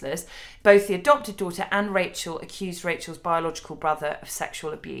senseless. Both the adopted daughter and Rachel accused Rachel's biological brother of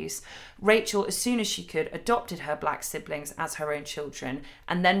sexual abuse. Rachel, as soon as she could, adopted her black siblings as her own children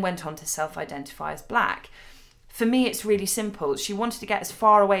and then went on to self-identify as black. For me, it's really simple. She wanted to get as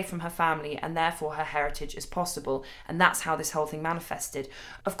far away from her family and therefore her heritage as possible, and that's how this whole thing manifested.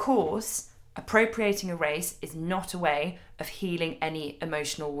 Of course, appropriating a race is not a way of healing any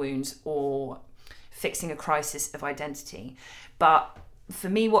emotional wounds or fixing a crisis of identity. But for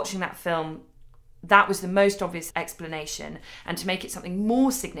me, watching that film, that was the most obvious explanation, and to make it something more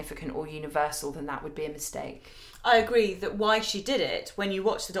significant or universal than that would be a mistake. I agree that why she did it, when you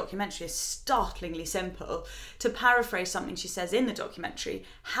watch the documentary, is startlingly simple. To paraphrase something she says in the documentary,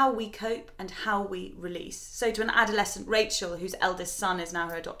 how we cope and how we release. So to an adolescent Rachel, whose eldest son is now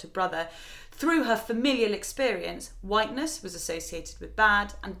her adopted brother, through her familial experience, whiteness was associated with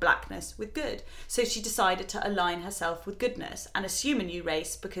bad and blackness with good. So she decided to align herself with goodness and assume a new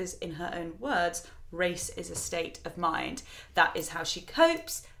race because, in her own words, race is a state of mind. That is how she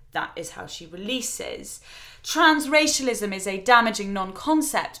copes. That is how she releases. Transracialism is a damaging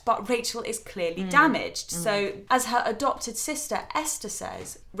non-concept, but Rachel is clearly damaged. So, as her adopted sister Esther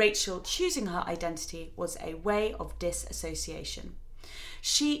says, Rachel choosing her identity was a way of disassociation.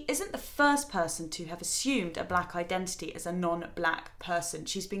 She isn't the first person to have assumed a black identity as a non-black person.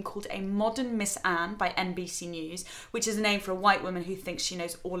 She's been called a modern Miss Anne by NBC News, which is a name for a white woman who thinks she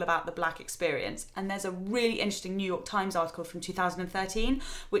knows all about the black experience. And there's a really interesting New York Times article from 2013,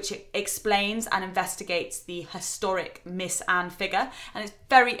 which explains and investigates the historic Miss Anne figure. And it's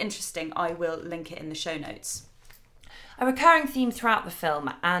very interesting. I will link it in the show notes. A recurring theme throughout the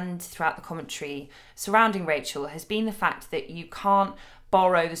film and throughout the commentary surrounding Rachel has been the fact that you can't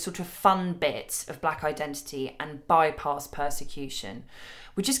borrow the sort of fun bits of black identity and bypass persecution.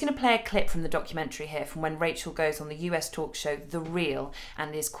 We're just going to play a clip from the documentary here from when Rachel goes on the US talk show The Real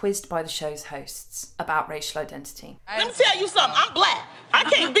and is quizzed by the show's hosts about racial identity. Let me tell you something. I'm black. I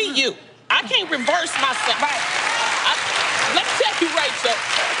can't be you. I can't reverse myself. Right. Let me tell you, Rachel.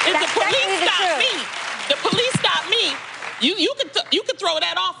 If the police got me, you could throw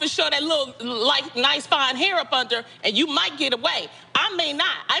that off and show that little like nice fine hair up under, and you might get away. I may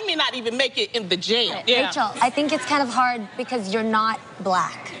not even make it in the jail. Yeah. Rachel, I think it's kind of hard because you're not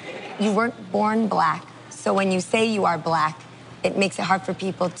black. You weren't born black. So when you say you are black, it makes it hard for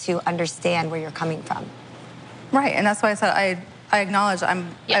people to understand where you're coming from. Right, and that's why I said I acknowledge I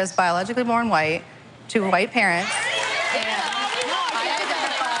was biologically born white to white parents.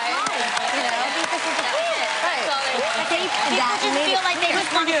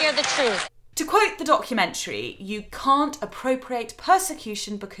 To quote the documentary, you can't appropriate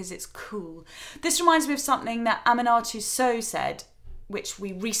persecution because it's cool. This reminds me of something that Aminatou Sow said, which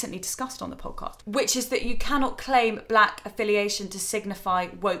we recently discussed on the podcast, which is that you cannot claim black affiliation to signify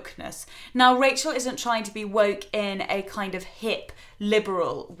wokeness. Now, Rachel isn't trying to be woke in a kind of hip,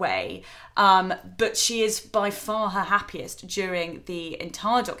 liberal way, but she is by far her happiest during the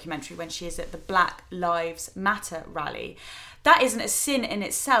entire documentary when she is at the Black Lives Matter rally. That isn't a sin in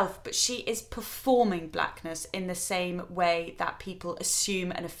itself, but she is performing blackness in the same way that people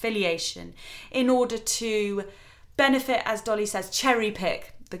assume an affiliation in order to benefit, as Dolly says, cherry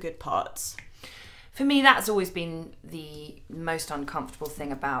pick the good parts. For me, that's always been the most uncomfortable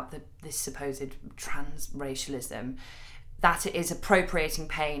thing about this supposed transracialism, that it is appropriating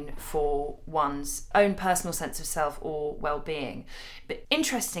pain for one's own personal sense of self or well-being. But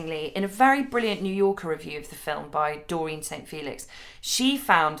interestingly, in a very brilliant New Yorker review of the film by Doreen St. Felix, she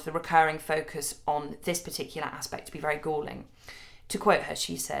found the recurring focus on this particular aspect to be very galling. To quote her,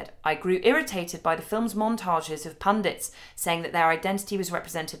 she said, "I grew irritated by the film's montages of pundits saying that their identity was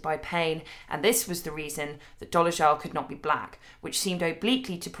represented by pain, and this was the reason that Dolezal could not be black, which seemed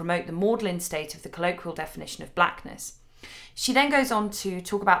obliquely to promote the maudlin state of the colloquial definition of blackness." She then goes on to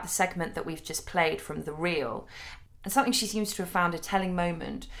talk about the segment that we've just played from The Real, and something she seems to have found a telling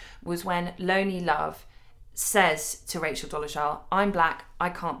moment was when Lonely Love says to Rachel Dolezal, "I'm black, I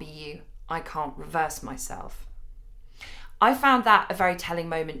can't be you, I can't reverse myself." I found that a very telling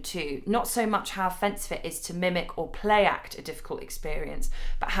moment too, not so much how offensive it is to mimic or play act a difficult experience,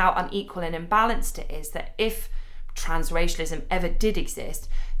 but how unequal and imbalanced it is that if transracialism ever did exist,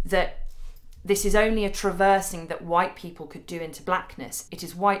 that this is only a traversing that white people could do into blackness. It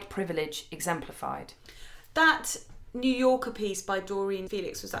is white privilege exemplified. That New Yorker piece by Doreen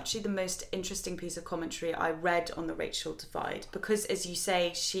Felix was actually the most interesting piece of commentary I read on the racial divide because, as you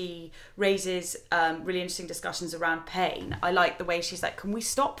say, she raises really interesting discussions around pain. I like the way she's like, can we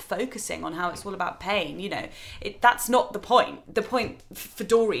stop focusing on how it's all about pain? You know, that's not the point. The point for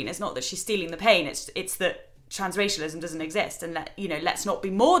Doreen is not that she's stealing the pain. It's that transracialism doesn't exist, and let's not be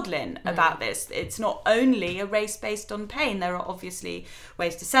maudlin about this. It's not only a race based on pain. There are obviously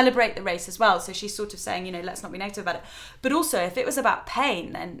ways to celebrate the race as well. So she's sort of saying, let's not be negative about it. But also, if it was about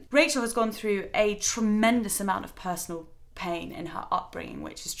pain, then Rachel has gone through a tremendous amount of personal pain in her upbringing,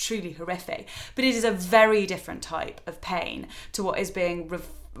 which is truly horrific. But it is a very different type of pain to what is being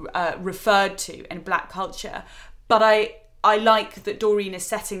referred to in black culture. But I like that Doreen is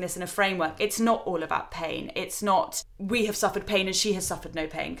setting this in a framework. It's not all about pain. It's not we have suffered pain and she has suffered no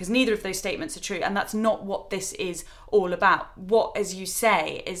pain, because neither of those statements are true. And that's not what this is all about. What, as you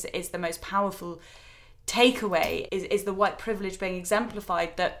say, is the most powerful takeaway is the white privilege being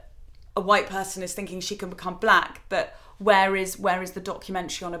exemplified, that a white person is thinking she can become black, but where is the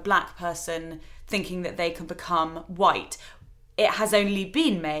documentary on a black person thinking that they can become white? It has only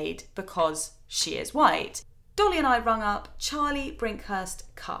been made because she is white. Dolly and I rung up Charlie Brinkhurst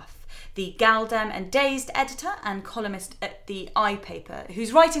Cuff, the Galdem and Dazed editor and columnist at the iPaper,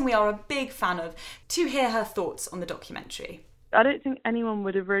 whose writing we are a big fan of, to hear her thoughts on the documentary. I don't think anyone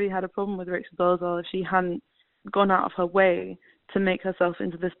would have really had a problem with Rachel Dolezal if she hadn't gone out of her way to make herself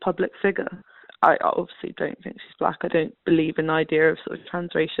into this public figure. I obviously don't think she's black. I don't believe in the idea of sort of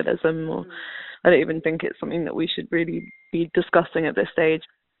transracialism, or I don't even think it's something that we should really be discussing at this stage.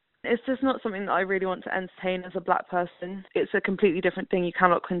 It's just not something that I really want to entertain as a black person. It's a completely different thing. You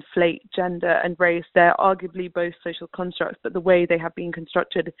cannot conflate gender and race. They're arguably both social constructs, but the way they have been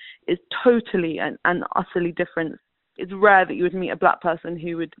constructed is totally and utterly different. It's rare that you would meet a black person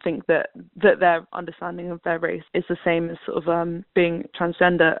who would think that their understanding of their race is the same as sort of being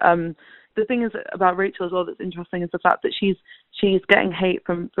transgender. the thing is about Rachel as well that's interesting is the fact that she's getting hate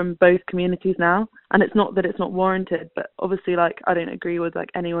from both communities now, and it's not that it's not warranted, but obviously, like, I don't agree with like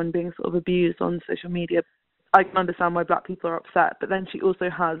anyone being sort of abused on social media. I can understand why black people are upset, but then she also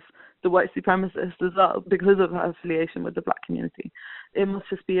has the white supremacists as well because of her affiliation with the black community. It must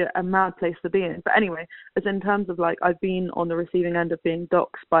just be a mad place to be in. But anyway, as in terms of like, I've been on the receiving end of being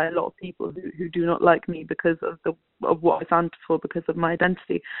doxxed by a lot of people who do not like me because of what I stand for, because of my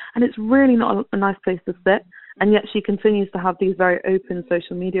identity. And it's really not a nice place to sit. And yet she continues to have these very open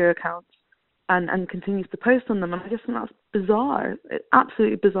social media accounts and continues to post on them. And I just think that's bizarre. It's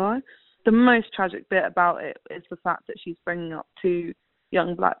absolutely bizarre. The most tragic bit about it is the fact that she's bringing up two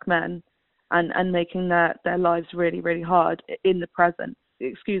young black men and making their lives really, really hard in the present,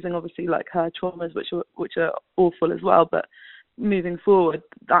 excusing obviously like her traumas, which are awful as well, but moving forward,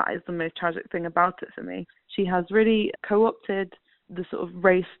 that is the most tragic thing about it for me. She has really co-opted the sort of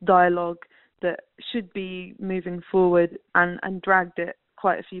race dialogue that should be moving forward and dragged it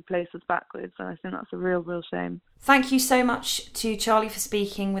quite a few places backwards, and I think that's a real shame. Thank you so much to Charlie for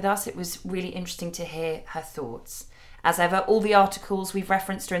speaking with us. It was really interesting to hear her thoughts. As ever, all the articles we've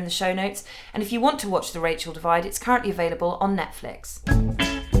referenced are in the show notes, and if you want to watch The Rachel Divide, it's currently available on Netflix.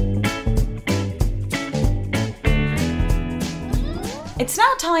 It's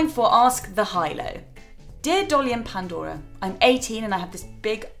now time for Ask the High-Low. Dear Dolly and Pandora, I'm 18 and I have this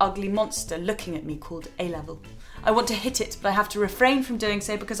big ugly monster looking at me called A-Level. I want to hit it, but I have to refrain from doing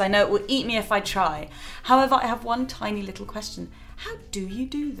so because I know it will eat me if I try. However, I have one tiny little question. How do you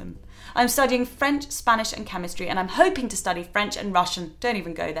do them? I'm studying French, Spanish and chemistry, and I'm hoping to study French and Russian. Don't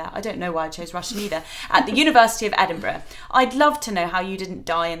even go there. I don't know why I chose Russian either. At the University of Edinburgh. I'd love to know how you didn't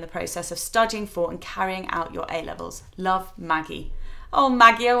die in the process of studying for and carrying out your A-levels. Love, Maggie. Oh,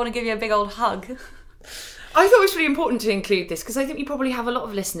 Maggie, I want to give you a big old hug. I thought it was really important to include this because I think we probably have a lot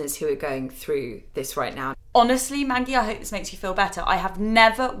of listeners who are going through this right now. Honestly, Maggie, I hope this makes you feel better. I have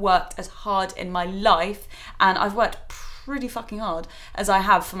never worked as hard in my life, and I've worked pretty fucking hard as I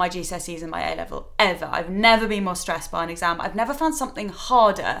have for my GCSEs and my A-level, ever. I've never been more stressed by an exam. I've never found something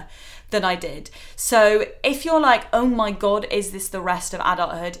harder than I did. So if you're like, oh my God, is this the rest of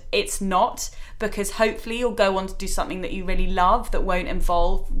adulthood? It's not, because hopefully you'll go on to do something that you really love that won't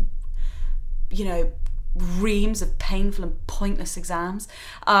involve, reams of painful and pointless exams.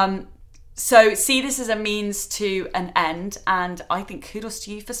 So see this as a means to an end, and I think kudos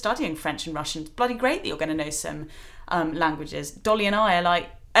to you for studying French and Russian. It's bloody great that you're going to know some languages. Dolly and I are like,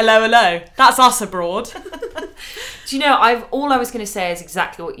 hello, that's us abroad. Do you know, all I was going to say is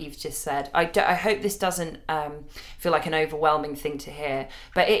exactly what you've just said. I hope this doesn't feel like an overwhelming thing to hear,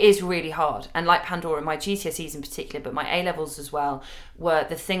 but it is really hard. And like Pandora, my GCSEs in particular, but my A-levels as well, were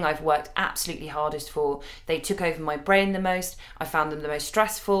the thing I've worked absolutely hardest for. They took over my brain the most. I found them the most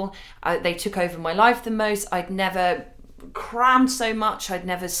stressful. They took over my life the most. I'd never crammed so much. I'd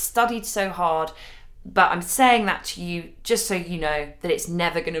never studied so hard. But I'm saying that to you just so you know that it's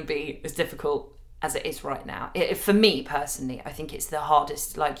never going to be as difficult as it is right now. For me personally, I think it's the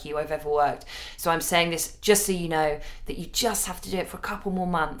hardest, like you, I've ever worked. So I'm saying this just so you know that you just have to do it for a couple more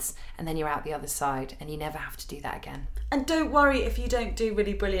months and then you're out the other side and you never have to do that again. And don't worry if you don't do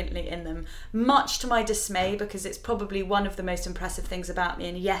really brilliantly in them. Much to my dismay, because it's probably one of the most impressive things about me,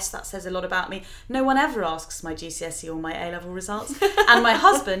 and yes, that says a lot about me, no one ever asks my GCSE or my A-level results. And my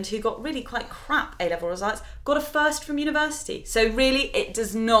husband, who got really quite crap A-level results, got a first from university. So really, it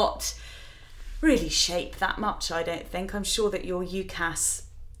does not really shape that much, I don't think. I'm sure that your UCAS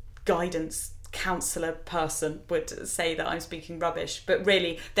guidance counsellor person would say that I'm speaking rubbish, but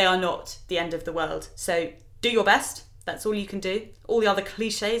really, they are not the end of the world. So do your best. That's all you can do. All the other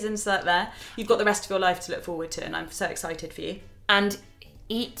cliches, insert there. You've got the rest of your life to look forward to, and I'm so excited for you. And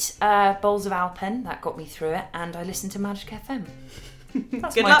eat bowls of Alpen. That got me through it. And I listened to Magic FM.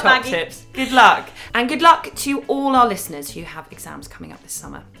 That's Good my luck, top Maggie. tips. Good luck. And good luck to all our listeners who have exams coming up this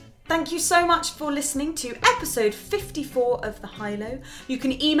summer. Thank you so much for listening to episode 54 of The High-Low. You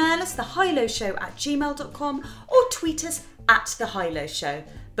can email us, thehighlowshow@gmail.com, or tweet us @The High-Low Show.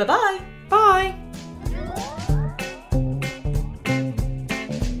 Bye-bye. Bye.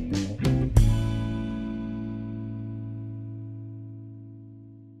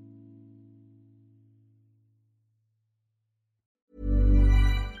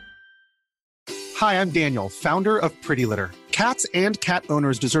 Hi, I'm Daniel, founder of Pretty Litter. Cats and cat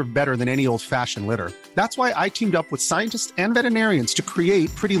owners deserve better than any old-fashioned litter. That's why I teamed up with scientists and veterinarians to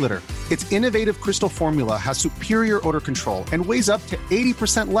create Pretty Litter. Its innovative crystal formula has superior odor control and weighs up to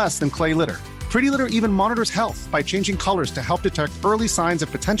 80% less than clay litter. Pretty Litter even monitors health by changing colors to help detect early signs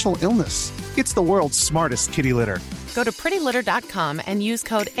of potential illness. It's the world's smartest kitty litter. Go to prettylitter.com and use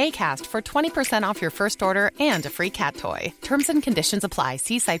code ACAST for 20% off your first order and a free cat toy. Terms and conditions apply.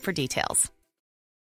 See site for details.